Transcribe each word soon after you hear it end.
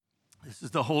This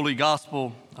is the holy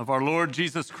gospel of our Lord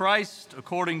Jesus Christ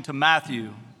according to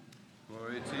Matthew.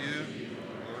 Glory to you,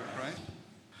 Lord Christ.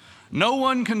 No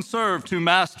one can serve two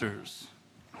masters.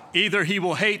 Either he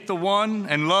will hate the one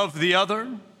and love the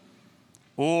other,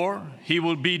 or he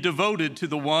will be devoted to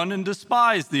the one and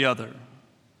despise the other.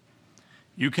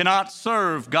 You cannot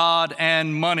serve God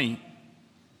and money.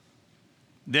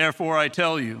 Therefore, I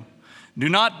tell you, do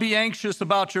not be anxious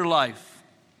about your life,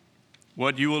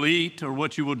 what you will eat or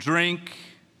what you will drink,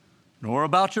 nor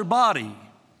about your body,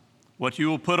 what you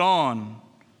will put on.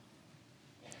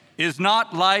 Is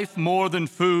not life more than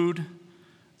food,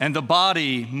 and the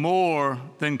body more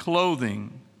than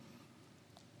clothing?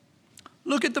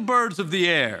 Look at the birds of the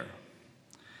air.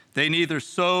 They neither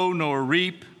sow nor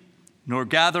reap, nor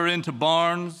gather into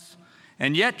barns,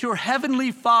 and yet your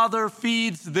heavenly Father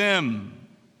feeds them.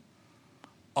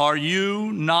 Are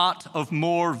you not of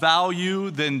more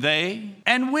value than they?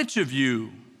 And which of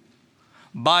you,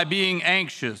 by being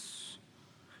anxious,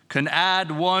 can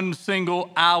add one single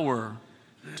hour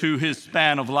to his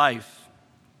span of life?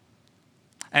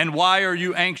 And why are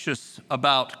you anxious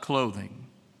about clothing?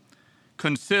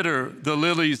 Consider the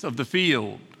lilies of the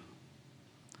field,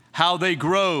 how they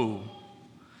grow.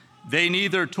 They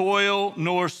neither toil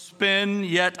nor spin,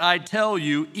 yet I tell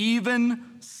you,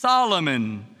 even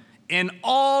Solomon in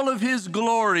all of his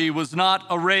glory was not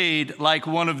arrayed like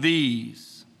one of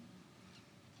these.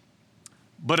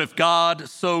 But if God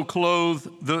so clothe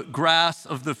the grass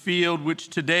of the field, which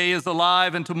today is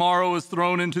alive and tomorrow is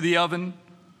thrown into the oven,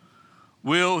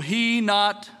 will he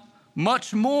not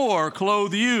much more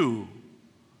clothe you,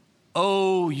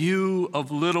 O you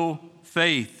of little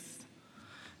faith?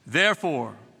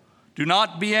 Therefore, do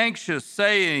not be anxious,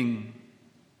 saying,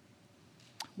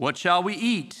 what shall we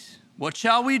eat? What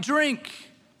shall we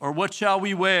drink? Or what shall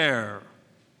we wear?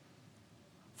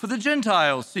 For the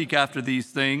Gentiles seek after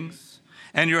these things,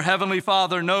 and your heavenly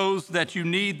Father knows that you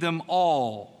need them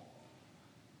all.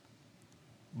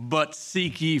 But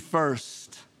seek ye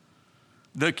first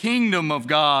the kingdom of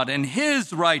God and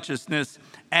his righteousness,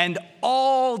 and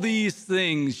all these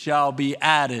things shall be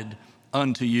added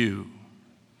unto you.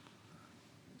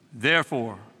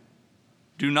 Therefore,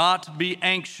 do not be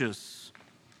anxious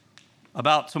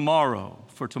about tomorrow,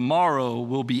 for tomorrow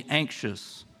will be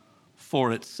anxious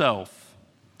for itself.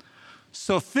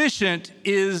 Sufficient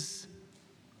is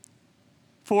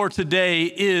for today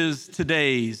is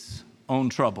today's own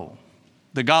trouble.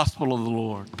 The gospel of the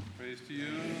Lord. Praise to you.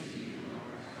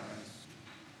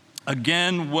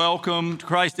 Again, welcome to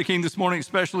Christ the King this morning,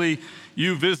 especially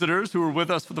you visitors who are with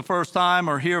us for the first time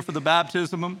or here for the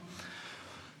baptism.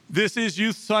 This is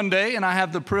Youth Sunday, and I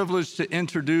have the privilege to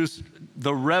introduce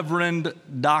the Reverend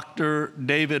Dr.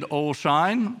 David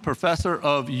Olshine, Professor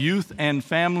of Youth and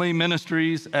Family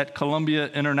Ministries at Columbia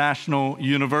International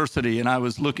University. And I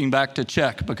was looking back to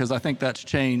check because I think that's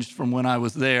changed from when I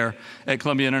was there at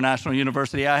Columbia International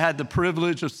University. I had the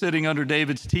privilege of sitting under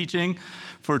David's teaching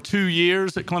for 2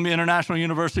 years at Columbia International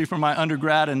University for my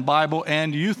undergrad in Bible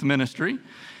and youth ministry.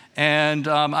 And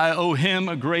I owe him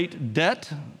a great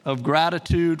debt of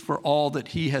gratitude for all that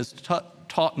he has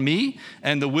taught me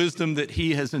and the wisdom that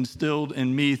he has instilled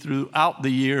in me throughout the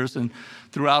years and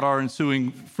throughout our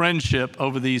ensuing friendship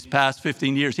over these past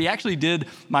 15 years. He actually did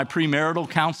my premarital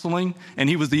counseling, and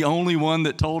he was the only one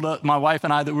that told my wife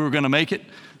and I that we were going to make it.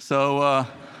 So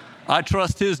I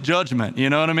trust his judgment, you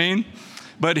know what I mean?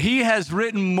 But he has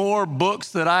written more books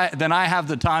than I have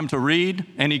the time to read,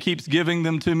 and he keeps giving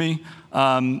them to me.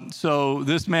 So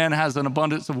this man has an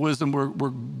abundance of wisdom.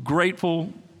 We're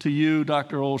grateful to you,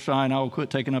 Dr. Olshine. I will quit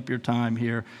taking up your time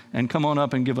here. And come on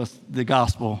up and give us the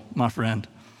gospel, my friend.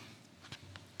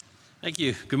 Thank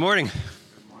you. Good morning.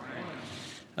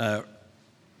 Good morning.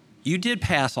 You did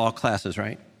pass all classes,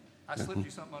 right? I slipped you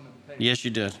something under the table. Yes,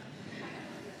 you did.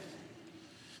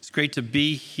 It's great to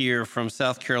be here from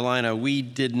South Carolina. We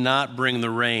did not bring the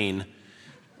rain.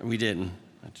 We didn't.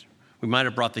 We might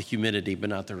have brought the humidity, but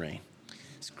not the rain.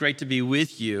 It's great to be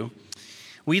with you.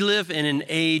 We live in an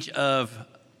age of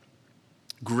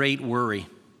great worry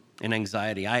and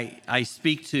anxiety. I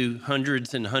speak to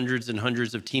hundreds and hundreds and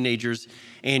hundreds of teenagers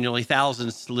annually,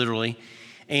 thousands literally,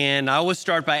 and I always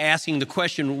start by asking the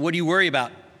question, what do you worry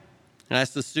about? And I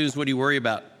ask the students, what do you worry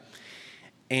about?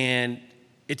 And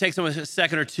it takes them a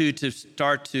second or two to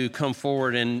start to come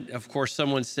forward, and of course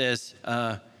someone says,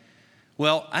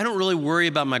 well, I don't really worry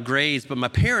about my grades, but my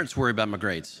parents worry about my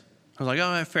grades. I was like,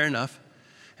 oh, fair enough.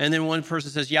 And then one person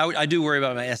says, yeah, I do worry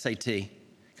about my SAT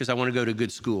because I want to go to a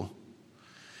good school.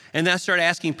 And then I started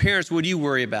asking parents, what do you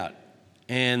worry about?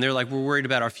 And they're like, we're worried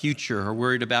about our future or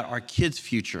worried about our kids'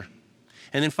 future.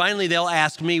 And then finally, they'll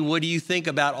ask me, what do you think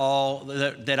about all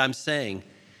that I'm saying?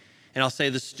 And I'll say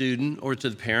to the student or to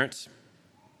the parents,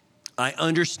 I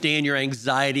understand your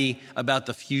anxiety about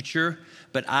the future,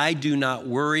 but I do not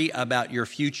worry about your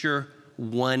future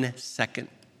 1 second.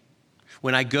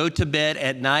 When I go to bed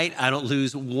at night, I don't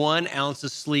lose 1 ounce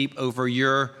of sleep over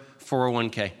your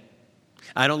 401k.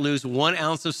 I don't lose 1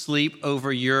 ounce of sleep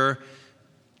over your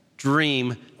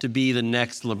dream to be the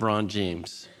next LeBron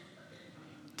James.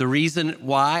 The reason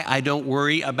why I don't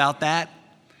worry about that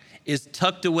is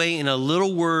tucked away in a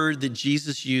little word that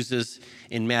Jesus uses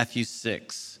in Matthew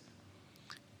 6,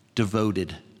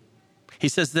 devoted. He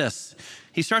says this.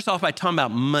 He starts off by talking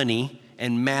about money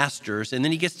and masters, and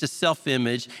then he gets to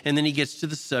self-image, and then he gets to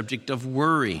the subject of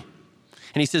worry.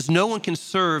 And he says, no one can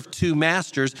serve 2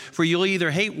 masters, for you'll either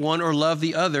hate one or love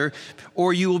the other,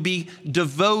 or you will be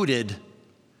devoted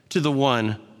to the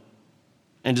one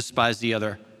and despise the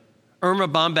other. Irma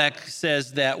Bombeck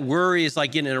says that worry is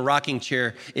like getting in a rocking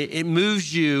chair. It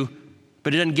moves you,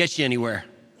 but it doesn't get you anywhere.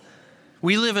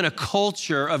 We live in a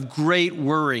culture of great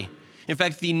worry. In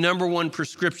fact, the number 1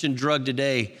 prescription drug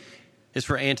today is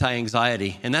for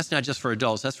anti-anxiety. And that's not just for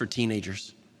adults, that's for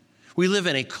teenagers. We live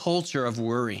in a culture of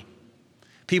worry.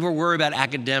 People are worried about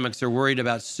academics. They're worried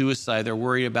about suicide. They're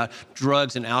worried about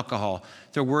drugs and alcohol.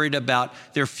 They're worried about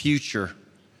their future.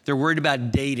 They're worried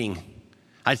about dating.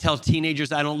 I tell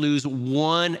teenagers I don't lose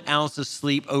 1 ounce of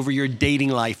sleep over your dating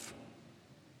life.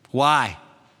 Why?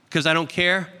 Because I don't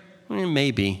care?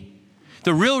 Maybe.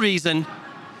 The real reason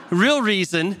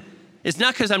is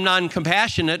not because I'm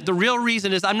non-compassionate. The real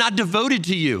reason is I'm not devoted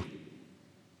to you.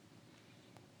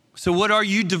 So what are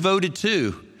you devoted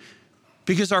to?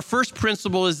 Because our first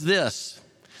principle is this.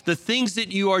 The things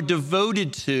that you are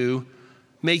devoted to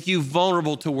make you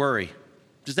vulnerable to worry.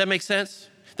 Does that make sense?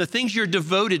 The things you're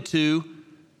devoted to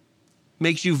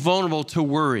makes you vulnerable to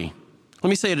worry. Let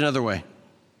me say it another way.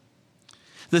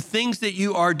 The things that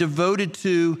you are devoted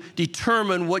to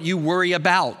determine what you worry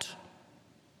about.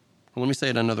 Let me say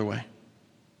it another way.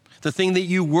 The thing that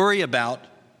you worry about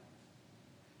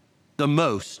the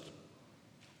most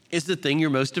is the thing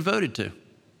you're most devoted to.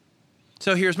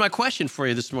 So here's my question for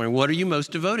you this morning. What are you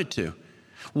most devoted to?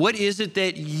 What is it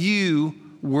that you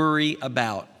worry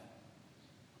about?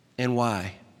 And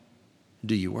why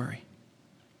do you worry?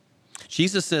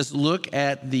 Jesus says, look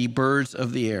at the birds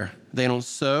of the air. They don't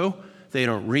sow, they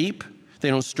don't reap, they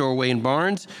don't store away in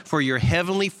barns, for your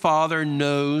heavenly Father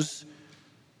knows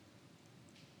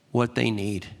what they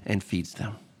need and feeds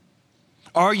them.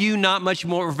 Are you not much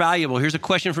more valuable? Here's a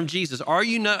question from Jesus. Are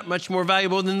you not much more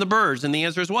valuable than the birds? And the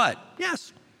answer is what?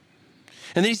 Yes.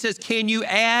 And then he says, can you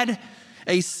add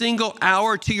a single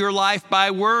hour to your life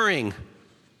by worrying?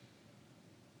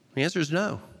 The answer is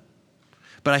no.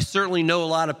 But I certainly know a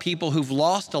lot of people who've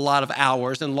lost a lot of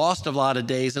hours and lost a lot of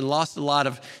days and lost a lot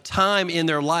of time in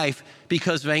their life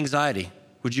because of anxiety.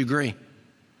 Would you agree?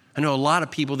 I know a lot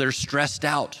of people that are stressed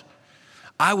out.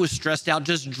 I was stressed out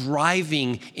just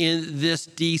driving in this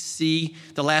DC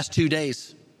the last 2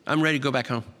 days. I'm ready to go back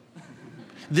home.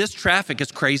 This traffic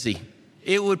is crazy.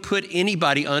 It would put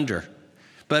anybody under,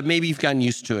 but maybe you've gotten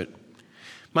used to it.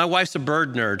 My wife's a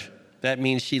bird nerd. That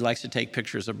means she likes to take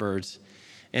pictures of birds.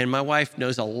 And my wife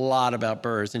knows a lot about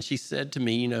birds. And she said to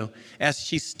me, as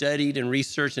she studied and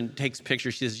researched and takes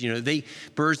pictures, she says,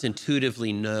 birds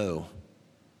intuitively know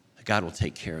that God will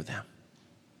take care of them.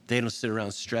 They don't sit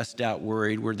around stressed out,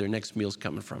 worried where their next meal's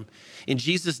coming from. In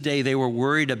Jesus' day, they were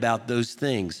worried about those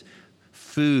things: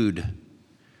 food,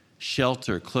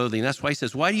 shelter, clothing. That's why he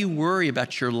says, why do you worry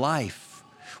about your life?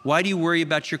 Why do you worry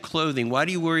about your clothing? Why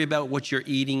do you worry about what you're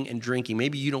eating and drinking?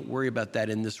 Maybe you don't worry about that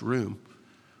in this room.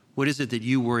 What is it that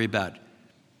you worry about?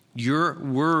 Your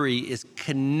worry is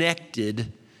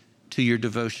connected to your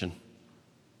devotion.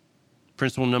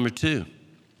 Principle number 2.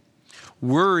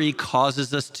 Worry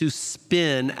causes us to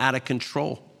spin out of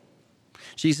control.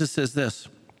 Jesus says this,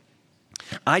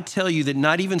 I tell you that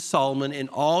not even Solomon in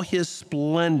all his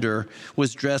splendor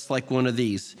was dressed like one of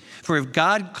these. For if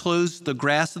God clothes the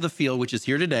grass of the field, which is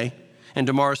here today, and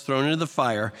tomorrow is thrown into the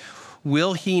fire,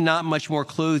 will he not much more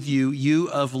clothe you, you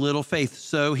of little faith?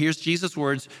 So here's Jesus'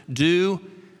 words, do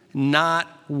not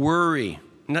worry.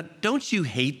 Now, don't you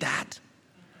hate that?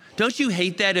 Don't you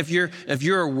hate that if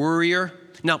you're a worrier?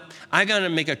 Now, I got to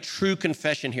make a true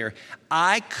confession here.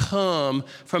 I come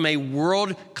from a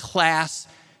world-class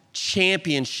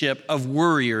championship of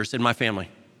worriers in my family.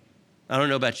 I don't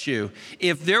know about you.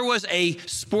 If there was a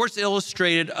Sports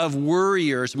Illustrated of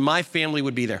worriers, my family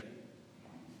would be there.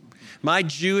 My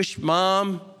Jewish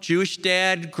mom, Jewish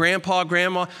dad, grandpa,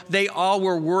 grandma, they all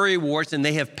were worry warts, and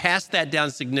they have passed that down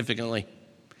significantly.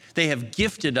 They have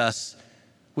gifted us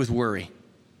with worry.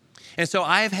 And so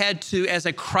I've had to, as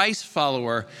a Christ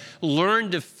follower,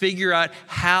 learn to figure out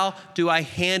how do I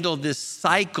handle this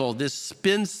cycle, this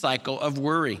spin cycle of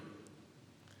worry.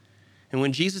 And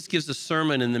when Jesus gives a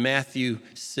sermon in the Matthew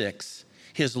 6,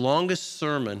 his longest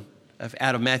sermon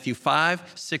out of Matthew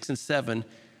 5, 6, and 7,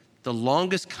 the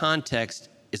longest context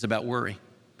is about worry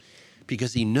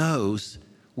because he knows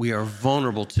we are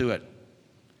vulnerable to it.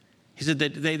 He said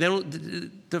that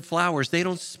the flowers, they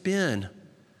don't spin.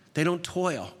 They don't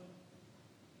toil.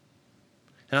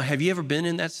 Now, have you ever been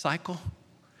in that cycle?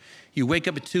 You wake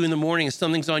up at 2 a.m. and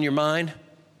something's on your mind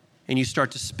and you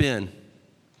start to spin.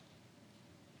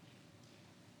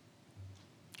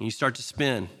 And you start to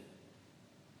spin.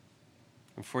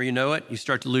 Before you know it, you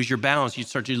start to lose your balance. You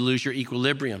start to lose your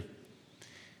equilibrium.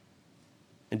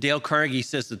 And Dale Carnegie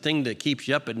says the thing that keeps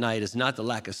you up at night is not the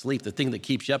lack of sleep. The thing that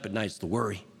keeps you up at night is the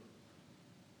worry.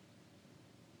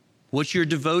 What you're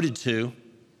devoted to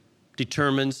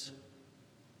determines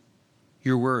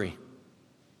your worry.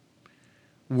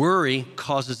 Worry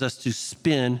causes us to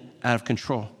spin out of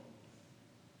control.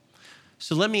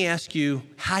 So let me ask you,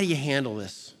 how do you handle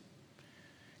this?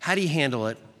 How do you handle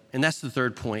it? And that's the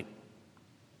third point.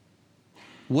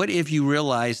 What if you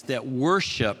realize that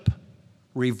worship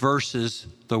reverses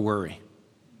the worry?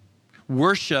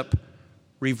 Worship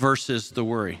reverses the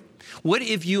worry. What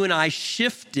if you and I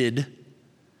shifted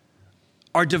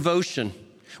our devotion?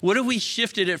 What if we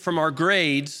shifted it from our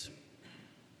grades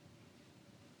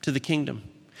to the kingdom?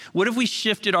 What if we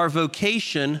shifted our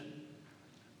vocation,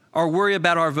 our worry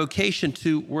about our vocation,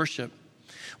 to worship?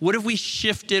 What if we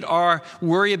shifted our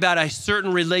worry about a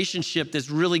certain relationship that's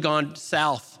really gone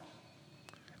south?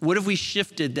 What if we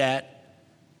shifted that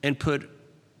and put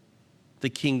the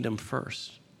kingdom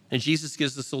first? And Jesus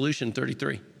gives the solution,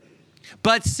 33.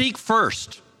 But seek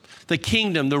first the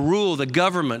kingdom, the rule, the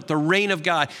government, the reign of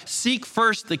God. Seek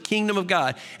first the kingdom of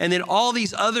God. And then all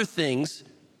these other things,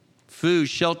 food,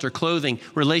 shelter, clothing,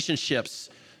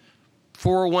 relationships,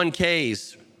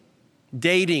 401ks,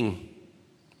 dating,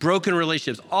 broken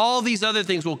relationships, all these other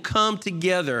things will come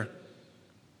together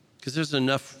because there's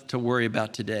enough to worry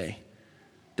about today.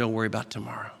 Don't worry about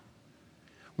tomorrow.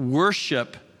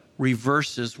 Worship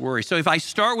reverses worry. So if I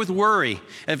start with worry,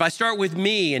 and if I start with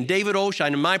me and David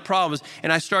Olshine and my problems,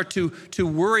 and I start to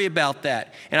worry about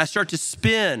that, and I start to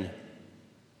spin,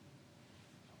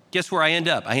 guess where I end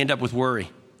up? I end up with worry.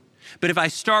 But if I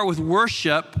start with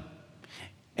worship,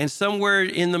 and somewhere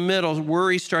in the middle,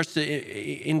 worry starts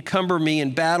to encumber me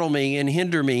and battle me and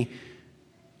hinder me,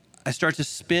 I start to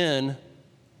spin,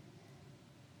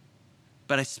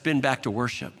 but I spin back to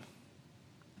worship.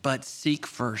 But seek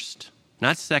first.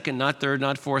 Not second, not third,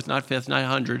 not fourth, not fifth, not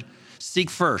 100. Seek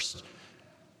first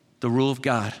the rule of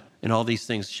God, and all these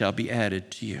things shall be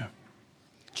added to you.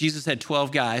 Jesus had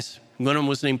 12 guys. One of them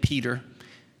was named Peter,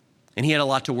 and he had a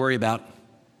lot to worry about.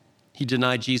 He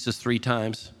denied Jesus 3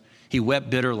 times. He wept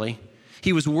bitterly.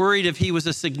 He was worried if he was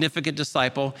a significant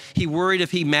disciple. He worried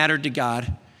if he mattered to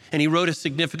God. And he wrote a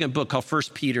significant book called 1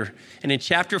 Peter. And in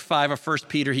chapter 5 of 1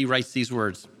 Peter, he writes these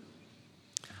words: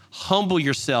 humble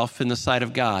yourself in the sight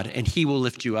of God, and he will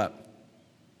lift you up.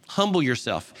 Humble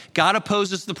yourself. God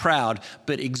opposes the proud,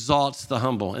 but exalts the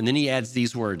humble. And then he adds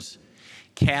these words: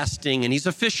 casting, and he's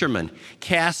a fisherman,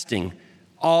 casting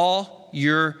all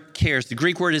your cares. The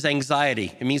Greek word is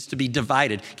anxiety. It means to be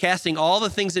divided. Casting all the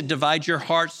things that divide your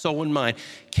heart, soul, and mind.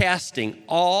 Casting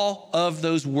all of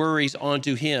those worries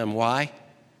onto him. Why?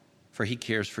 For he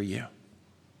cares for you.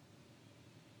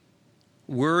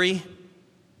 Worry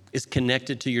is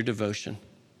connected to your devotion.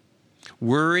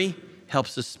 Worry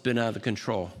helps us spin out of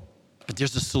control. But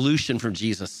there's a solution from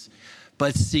Jesus.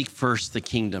 But seek first the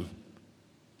kingdom.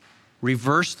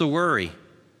 Reverse the worry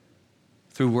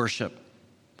through worship.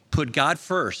 Put God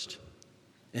first,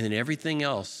 and then everything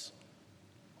else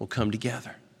will come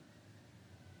together.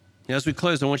 Now, as we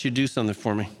close, I want you to do something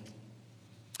for me.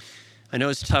 I know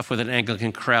it's tough with an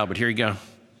Anglican crowd, but here you go.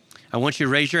 I want you to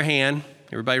raise your hand.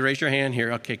 Everybody raise your hand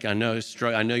here. Okay, I know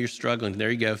you're struggling.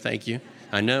 There you go. Thank you.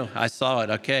 I know. I saw it.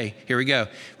 Okay, here we go.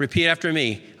 Repeat after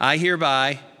me. I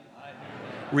hereby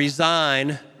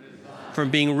resign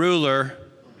from being ruler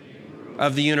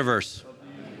of the universe.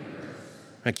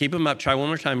 Now keep them up. Try one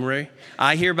more time, Ray.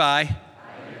 I hereby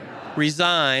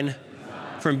resign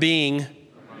from being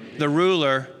the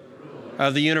ruler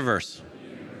of the universe.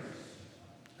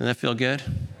 Doesn't that feel good?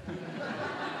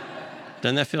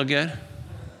 Doesn't that feel good?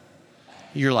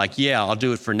 You're like, yeah, I'll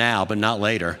do it for now, but not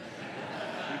later.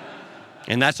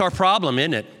 And that's our problem,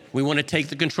 isn't it? We want to take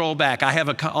the control back. I have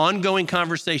an ongoing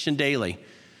conversation daily.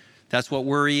 That's what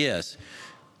worry is.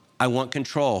 I want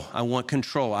control. I want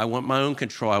control. I want my own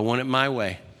control. I want it my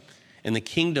way. And the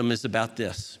kingdom is about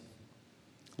this.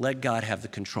 let God have the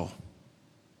control.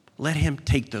 Let him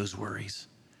take those worries.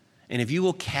 And if you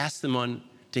will cast them on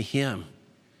to him,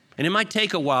 and it might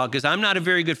take a while because I'm not a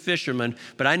very good fisherman,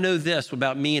 but I know this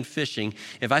about me and fishing.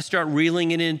 If I start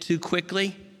reeling it in too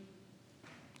quickly,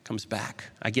 it comes back.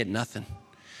 I get nothing.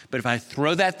 But if I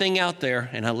throw that thing out there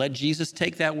and I let Jesus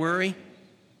take that worry,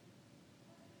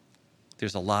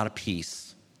 there's a lot of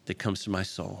peace that comes to my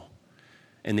soul,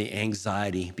 and the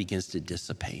anxiety begins to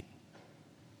dissipate.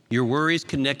 Your worry is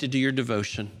connected to your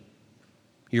devotion.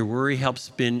 Your worry helps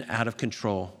spin out of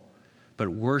control, but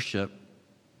worship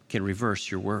can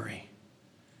reverse your worry.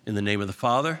 In the name of the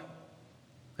Father,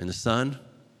 and the Son,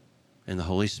 and the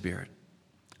Holy Spirit.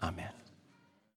 Amen.